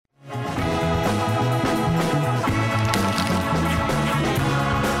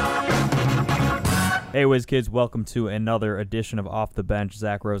Hey, Whiz Kids, welcome to another edition of Off the Bench.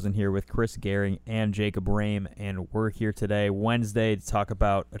 Zach Rosen here with Chris Gehring and Jacob Rame, and we're here today, Wednesday, to talk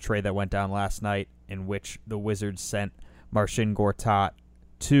about a trade that went down last night in which the Wizards sent Marcin Gortat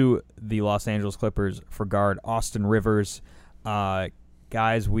to the Los Angeles Clippers for guard Austin Rivers.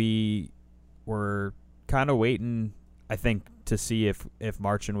 Guys, we were kind of waiting, I think, to see if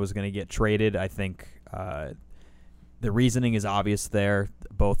Marcin was going to get traded. I think the reasoning is obvious there.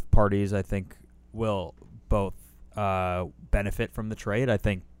 Both parties, I think, will both benefit from the trade. I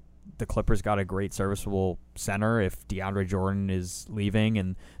think the Clippers got a great serviceable center if DeAndre Jordan is leaving,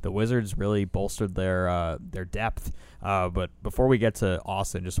 and the Wizards really bolstered their depth. But before we get to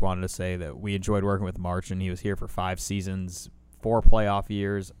Austin, just wanted to say that we enjoyed working with Marcin. He was here for 5 seasons, 4 playoff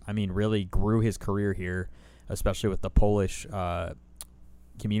years. I mean, really grew his career here, especially with the Polish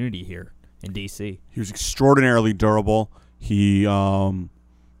community here in D.C. He was extraordinarily durable. He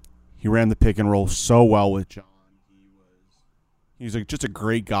ran the pick and roll so well with John. He's just a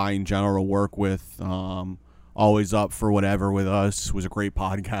great guy in general to work with. Always up for whatever with us. Was a great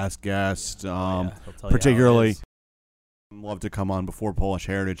podcast guest. Particularly, love to come on before Polish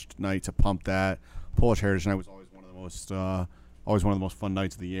Heritage Night to pump that. Polish Heritage Night was always one of the most fun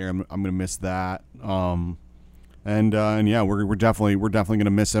nights of the year. I'm gonna miss that. And yeah, we're definitely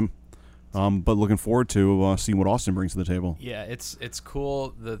gonna miss him. But looking forward to seeing what Austin brings to the table. Yeah, it's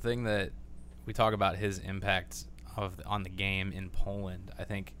cool. The thing that we talk about his impact on the game in Poland. I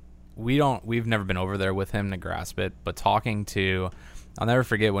think we've never been over there with him to grasp it. But talking to, I'll never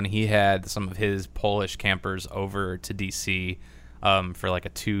forget when he had some of his Polish campers over to DC for like a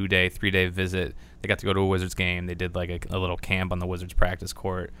 2-day, 3-day visit. They got to go to a Wizards game. They did like a little camp on the Wizards practice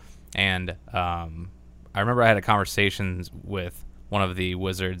court, and I remember I had a conversation with one of the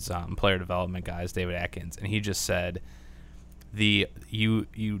Wizards player development guys, David Atkins, and he just said, you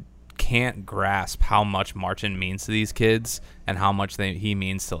can't grasp how much Marcin means to these kids and how much he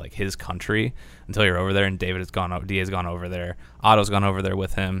means to like his country until you're over there. And David has gone over there. Otto's gone over there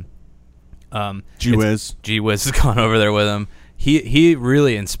with him. G-Wiz has gone over there with him. He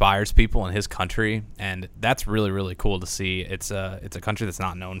really inspires people in his country, and that's really, really cool to see. It's a country that's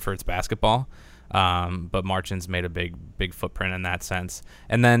not known for its basketball. But Marcin's made a big footprint in that sense.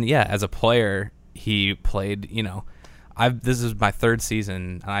 And then, yeah, as a player, he played, this is my 3rd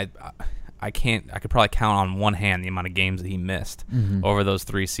season, and I could probably count on one hand the amount of games that he missed over those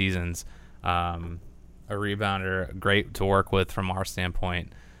 3 seasons. A rebounder, great to work with from our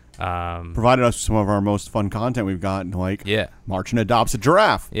standpoint. Provided us some of our most fun content we've gotten, like Marcin adopts a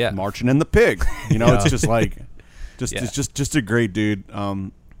giraffe, Marcin and the pig. It's just like, it's just a great dude.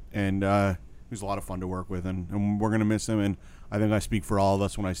 And he was a lot of fun to work with, and we're going to miss him. And I think I speak for all of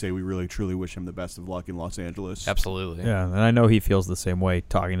us when I say we really, truly wish him the best of luck in Los Angeles. Absolutely. Yeah, and I know he feels the same way,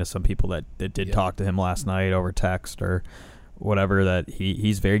 talking to some people that did talk to him last night over text or whatever, that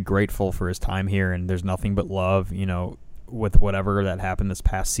he's very grateful for his time here, and there's nothing but love. With whatever that happened this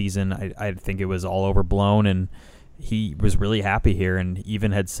past season, I think it was all overblown, and he was really happy here, and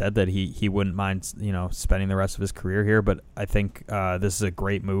even had said that he wouldn't mind, spending the rest of his career here. But I think this is a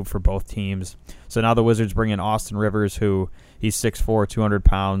great move for both teams. So now the Wizards bring in Austin Rivers, who he's 6'4", 200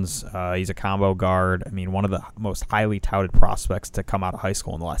 pounds. He's a combo guard. I mean, one of the most highly touted prospects to come out of high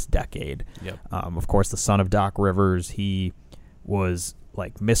school in the last decade. Yep. Of course, the son of Doc Rivers. He was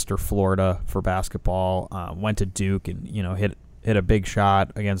like Mr. Florida for basketball. Went to Duke and hit a big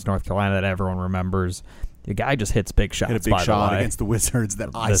shot against North Carolina that everyone remembers. The guy just hits big shots. Hit a big shot against the Wizards that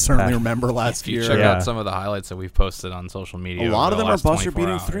I certainly remember last year. Check out some of the highlights that we've posted on social media. A lot of them are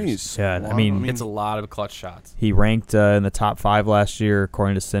buzzer-beating threes. Yeah, I mean, it's a lot of clutch shots. He ranked in the top 5 last year,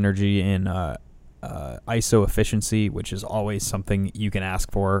 according to Synergy, in ISO efficiency, which is always something you can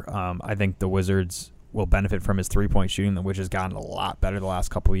ask for. I think the Wizards will benefit from his three-point shooting, which has gotten a lot better the last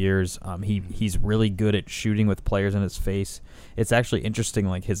couple of years. He's really good at shooting with players in his face. It's actually interesting,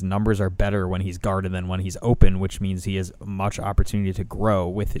 like his numbers are better when he's guarded than when he's open, which means he has much opportunity to grow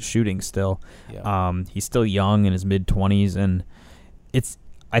with his shooting still. Yeah. He's still young in his mid-20s, and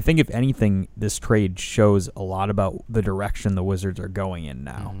I think if anything, this trade shows a lot about the direction the Wizards are going in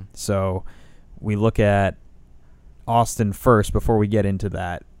now. Mm-hmm. So we look at Austin first before we get into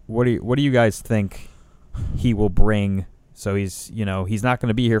that. What do you guys think he will bring? So he's not going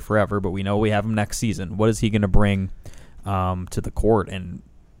to be here forever, but we know we have him next season. What is he going to bring to the court and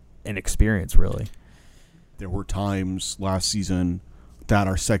experience, really? There were times last season that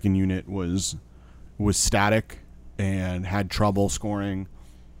our second unit was static and had trouble scoring.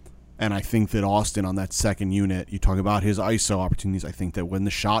 And I think that Austin on that second unit, you talk about his ISO opportunities, I think that when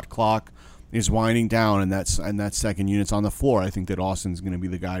the shot clock is winding down and that second unit's on the floor, I think that Austin's going to be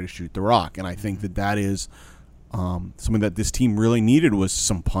the guy to shoot the rock. And I think that is something that this team really needed, was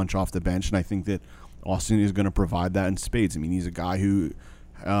some punch off the bench. And I think that Austin is going to provide that in spades. I mean, he's a guy who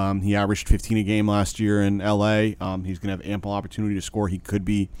he averaged 15 a game last year in L.A. He's going to have ample opportunity to score. He could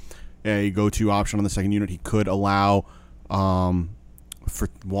be a go-to option on the second unit. He could allow for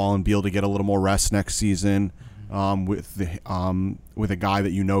Wall and Beal to get a little more rest next season. With a guy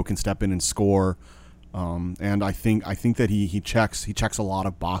that can step in and score, and I think that he checks a lot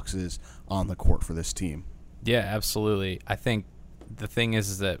of boxes on the court for this team. Yeah, absolutely. I think the thing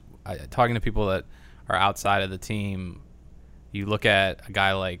is that talking to people that are outside of the team, you look at a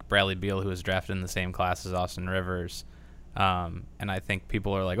guy like Bradley Beal, who was drafted in the same class as Austin Rivers. And I think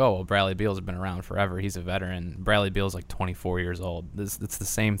people are like, oh, well, Bradley Beal's been around forever. He's a veteran. Bradley Beal's like 24 years old. It's the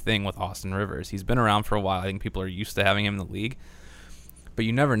same thing with Austin Rivers. He's been around for a while. I think people are used to having him in the league. But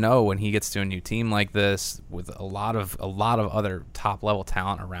you never know when he gets to a new team like this with a lot of other top-level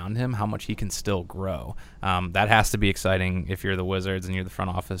talent around him, how much he can still grow. That has to be exciting if you're the Wizards and you're the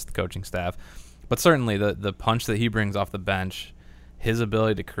front office, the coaching staff. But certainly the punch that he brings off the bench, his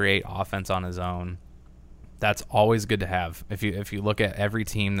ability to create offense on his own, that's always good to have. If you look at every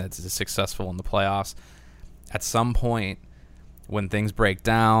team that's successful in the playoffs, at some point when things break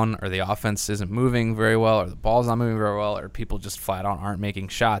down or the offense isn't moving very well or the ball's not moving very well or people just flat out aren't making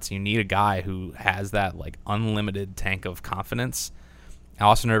shots, you need a guy who has that like unlimited tank of confidence.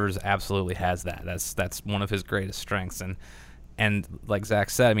 Austin Rivers absolutely has that. That's one of his greatest strengths. And like Zach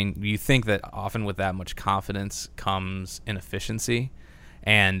said, I mean, you think that often with that much confidence comes inefficiency.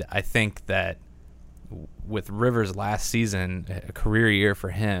 And I think that with Rivers last season, a career year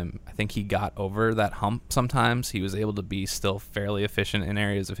for him, I think he got over that hump sometimes. He was able to be still fairly efficient in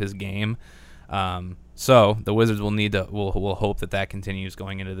areas of his game. So the Wizards will hope that continues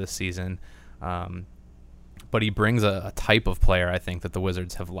going into this season. But he brings a type of player, I think, that the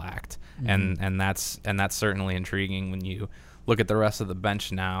Wizards have lacked. Mm-hmm. And that's certainly intriguing when you look at the rest of the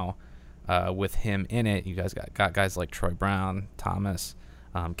bench now with him in it. You guys got guys like Troy Brown, Thomas,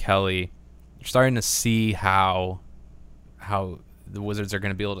 Kelly. You're starting to see how the Wizards are going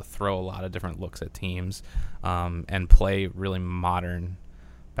to be able to throw a lot of different looks at teams and play really modern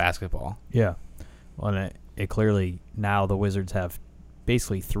basketball. Yeah. Well, and it clearly now the Wizards have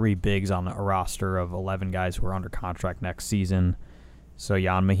basically 3 bigs on a roster of 11 guys who are under contract next season. So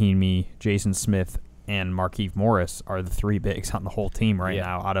Jan Mahinmi, Jason Smith, and Markieff Morris are the 3 bigs on the whole team right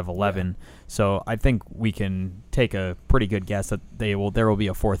now out of 11. Yeah. So I think we can take a pretty good guess that there will be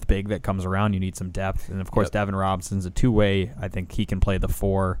a 4th big that comes around. You need some depth. And, of course, Devin Robinson's a 2-way. I think he can play the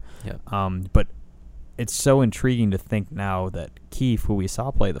 4. Yep. But it's so intriguing to think now that Keefe, who we saw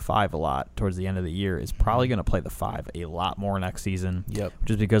play the 5 a lot towards the end of the year, is probably going to play the 5 a lot more next season. Yep.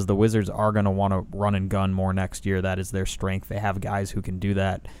 Just because the Wizards are going to want to run and gun more next year. That is their strength. They have guys who can do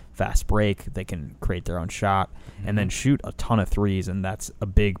that. Fast break, they can create their own shot, and then shoot a ton of threes, and that's a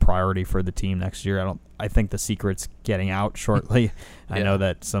big priority for the team next year. I think the secret's getting out shortly. Yeah. I know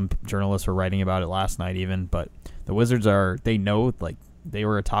that some journalists were writing about it last night even, but the Wizards they know like they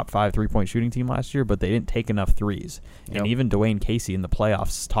were a top 5 3-point shooting team last year, but they didn't take enough threes. Yep. And even Dwayne Casey in the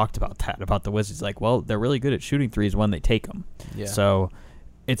playoffs talked about that, about the Wizards. Like, well, they're really good at shooting threes when they take them. Yeah. So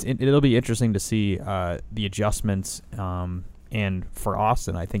it'll be interesting to see the adjustments. And for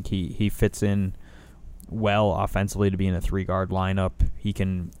Austin, I think he fits in well offensively to be in a 3-guard lineup. He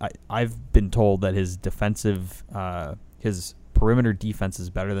can. I've been told that his his perimeter defense is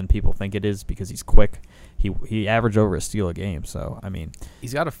better than people think it is because he's quick. He averaged over a steal a game. So I mean,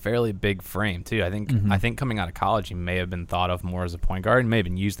 he's got a fairly big frame too. I think coming out of college, he may have been thought of more as a point guard. He may have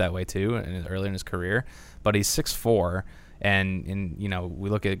been used that way too early in his career. But he's 6'4", and we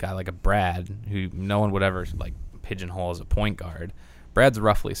look at a guy like a Brad, who no one would ever like pigeonhole as a point guard. Brad's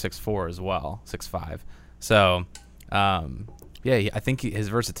roughly 6'4" as well, 6'5". So, I think his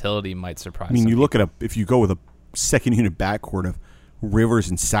versatility might surprise. I mean, you people. look at if you go with a second unit backcourt of Rivers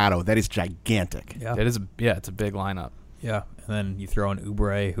and Sato, that is gigantic. Yeah, it is. It's a big lineup. Yeah, and then you throw in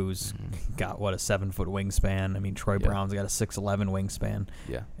Oubre, who's got a 7-foot wingspan. I mean, Troy Brown's got a 6'11" wingspan.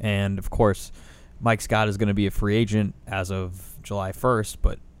 Yeah, and of course, Mike Scott is going to be a free agent as of July 1st,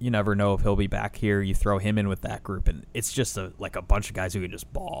 but you never know if he'll be back here. You throw him in with that group, and it's just a bunch of guys who can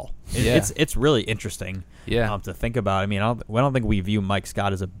just ball. It's really interesting to think about. I mean, I don't think we view Mike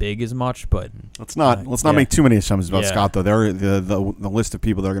Scott as a big as much, but let's not make too many assumptions about Scott, though. The list of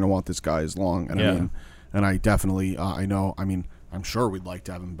people that are going to want this guy is long, and I definitely I know. I mean, I'm sure we'd like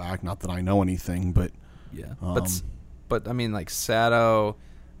to have him back. Not that I know anything, but but I mean, like Sato,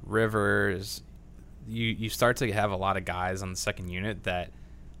 Rivers, you start to have a lot of guys on the second unit that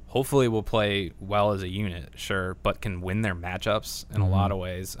hopefully will play well as a unit, sure, but can win their matchups in a lot of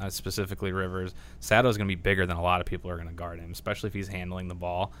ways, specifically Rivers. Sato's going to be bigger than a lot of people are going to guard him, especially if he's handling the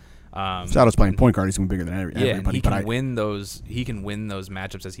ball. Sato's playing point guard. He's going to be bigger than everybody. Yeah, and he can win those. He can win those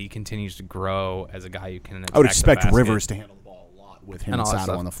matchups as he continues to grow as a guy who can. I would expect Rivers to handle the ball a lot with him and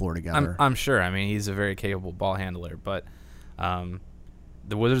Sato on the floor together. I'm sure. I mean, he's a very capable ball handler, but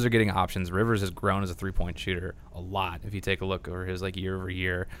the Wizards are getting options. Rivers has grown as a three-point shooter a lot. If you take a look over his year over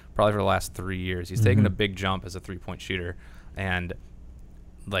year, probably for the last 3 years, he's taken a big jump as a three-point shooter, and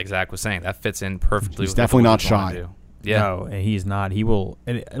like Zach was saying, that fits in perfectly. He's definitely not shy. Yeah. No, he's not. He will.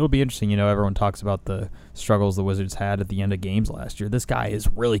 It'll be interesting. Everyone talks about the struggles the Wizards had at the end of games last year. This guy is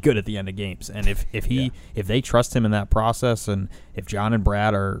really good at the end of games, and if they trust him in that process, and if John and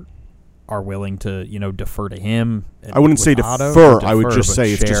Brad are willing to defer to him, I wouldn't say defer. I would just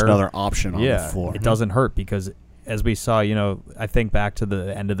say it's just another option on the floor. It doesn't hurt because as we saw, I think back to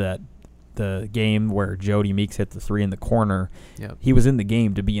the end of the game where Jody Meeks hit the three in the corner. Yep. He was in the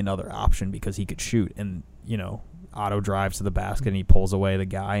game to be another option because he could shoot, and Otto drives to the basket and he pulls away the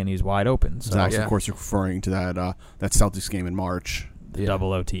guy and he's wide open. So Zach's, of course, referring to that Celtics game in March. The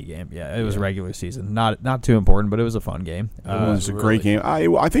double OT game. Yeah, it was regular season. Not too important, but it was a fun game. It was a great game.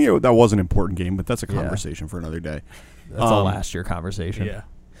 I think that was an important game, but that's a conversation for another day. That's a last year conversation.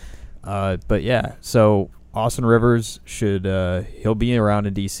 Yeah. But yeah, so Austin Rivers he'll be around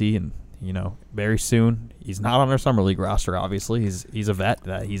in DC and very soon. He's not on our summer league roster. Obviously, he's a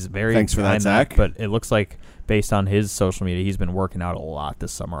vet. He's very thanks for that, Zach. But it looks like based on his social media, he's been working out a lot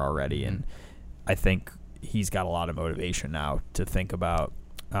this summer already, and I think he's got a lot of motivation now to think about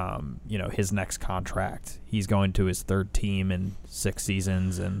his next contract. He's going to his third team in 6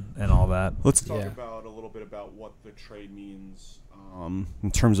 seasons and all that. Let's talk about a little bit about what the trade means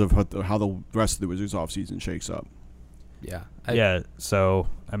in terms of how the rest of the Wizards offseason shakes up. Yeah. So,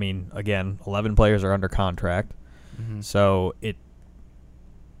 I mean, again, 11 players are under contract. Mm-hmm. So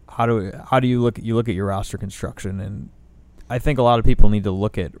how do you look at your roster construction? And I think a lot of people need to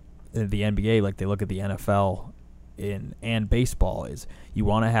look at the NBA like they look at the NFL and baseball. Is you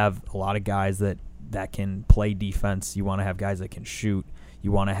want to have a lot of guys that can play defense. You want to have guys that can shoot.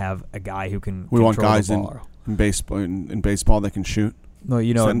 You want to have a guy who can. We want guys in baseball that can shoot. No,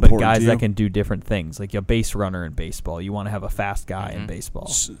 but guys that can do different things, like a base runner in baseball. You want to have a fast guy in baseball.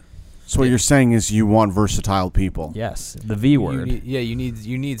 So what you're saying is you want versatile people. Yes, the V word.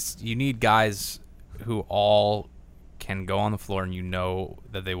 You need guys who all can go on the floor and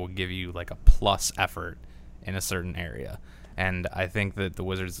that they will give you like a plus effort in a certain area. And I think that the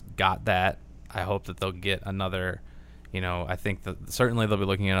Wizards got that. I hope that they'll get another. I think that certainly they'll be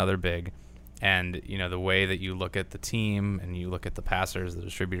looking at another big. And, the way that you look at the team and you look at the passers, the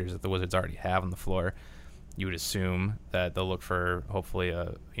distributors that the Wizards already have on the floor, you would assume that they'll look for hopefully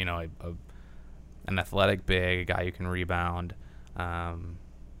an athletic big, a guy who can rebound, and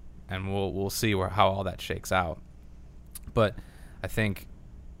we'll see how all that shakes out. But I think,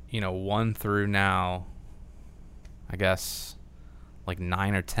 1 through now, I guess, like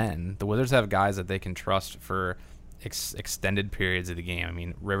 9 or 10, the Wizards have guys that they can trust for extended periods of the game. I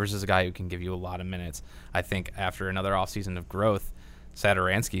mean, Rivers is a guy who can give you a lot of minutes. I think after another offseason of growth,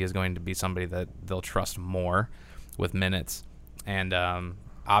 Satoransky is going to be somebody that they'll trust more with minutes. And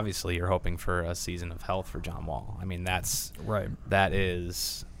obviously you're hoping for a season of health for John Wall. I mean, that's right. That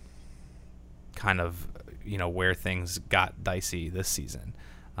is kind of, where things got dicey this season.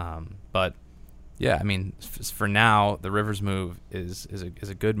 But yeah, I mean, for now, the Rivers move is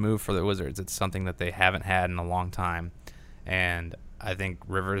a good move for the Wizards. It's something that they haven't had in a long time, and I think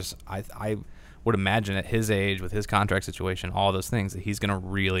Rivers, I would imagine at his age, with his contract situation, all those things, that he's going to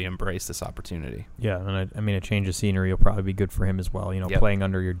really embrace this opportunity. Yeah, and I mean, a change of scenery will probably be good for him as well. Playing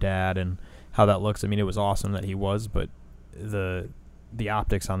under your dad and how that looks. I mean, it was awesome that he was, but the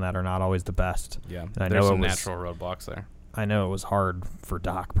optics on that are not always the best. Yeah, there's some natural roadblocks there. I know it was hard for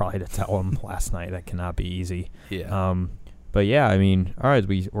Doc probably to tell him last night. That cannot be easy. Yeah. But yeah, I mean, all right,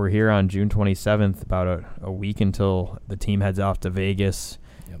 we're here on June 27th, about a week until the team heads off to Vegas.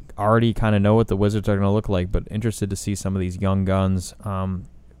 Yep. Already kind of know what the Wizards are going to look like, but interested to see some of these young guns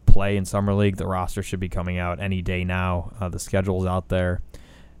play in Summer League. The roster should be coming out any day now. The schedule's out there.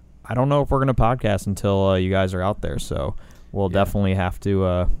 I don't know if we're going to podcast until you guys are out there, so we'll definitely have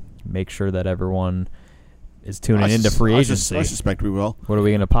to make sure that everyone is tuning into free agency. I suspect we will. What are we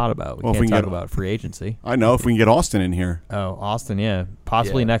going to pod about? We can't talk about free agency. I know, if we can get Austin in here. Oh, Austin, yeah.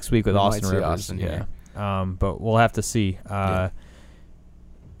 Possibly next week with Austin Rivers. Austin here. But we'll have to see.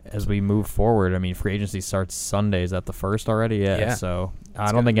 as we move forward, I mean, free agency starts Sunday. Is that the 1st already? Yeah. So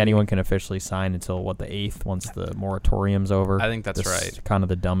I don't think anyone can officially sign until, the 8th, once the moratorium's over. I think that's right. Kind of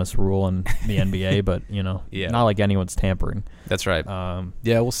the dumbest rule in the NBA, but, not like anyone's tampering. That's right.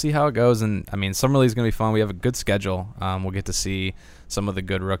 We'll see how it goes. And, I mean, Summer League's going to be fun. We have a good schedule. We'll get to see some of the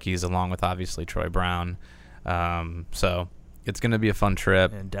good rookies along with, obviously, Troy Brown. So it's going to be a fun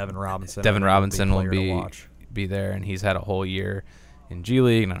trip. And Devin Robinson. will be there, and he's had a whole year in G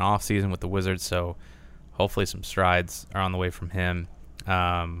League and an off season with the Wizards, so hopefully some strides are on the way from him.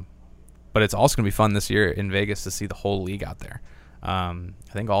 But it's also going to be fun this year in Vegas to see the whole league out there. I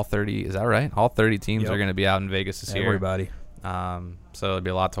think all 30, is that right? All 30 teams are going to be out in Vegas this year. Everybody. So it'll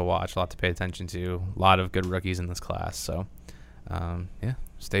be a lot to watch, a lot to pay attention to, a lot of good rookies in this class. So,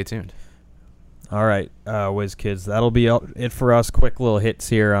 stay tuned. All right, Wiz Kids, that'll be it for us. Quick little hits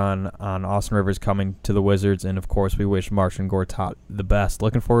here on Austin Rivers coming to the Wizards, and of course we wish Marcin Gortat the best.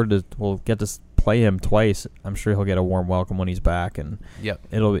 Looking forward to, we'll get to play him twice. I'm sure he'll get a warm welcome when he's back, and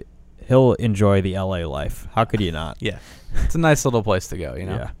he'll enjoy the LA life. How could you not? Yeah, it's a nice little place to go.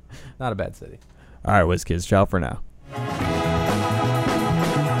 Yeah, not a bad city. All right, Wiz Kids, ciao for now.